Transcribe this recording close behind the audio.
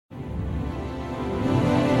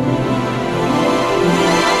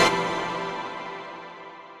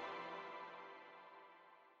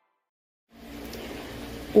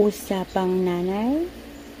Usapang nanay.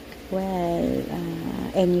 Well,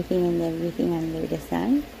 anything and everything under the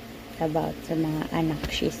sun about sa mga anak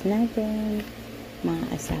shis natin, mga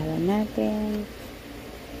asawa natin,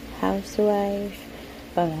 housewife,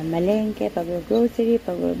 pamamalengke, pag-grocery,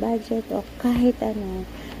 pag-budget, o kahit ano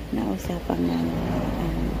na usapang nanay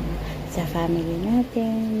sa family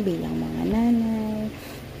natin, bilang mga nanay,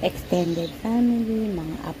 extended family,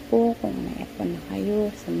 mga apo, kung may apo na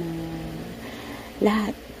kayo, sa mga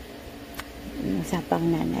lahat usapang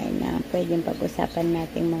nanay na pwedeng pag-usapan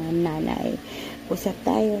natin mga nanay. Usap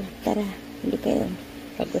tayo, tara, hindi kayo,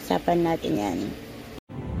 pag-usapan natin yan.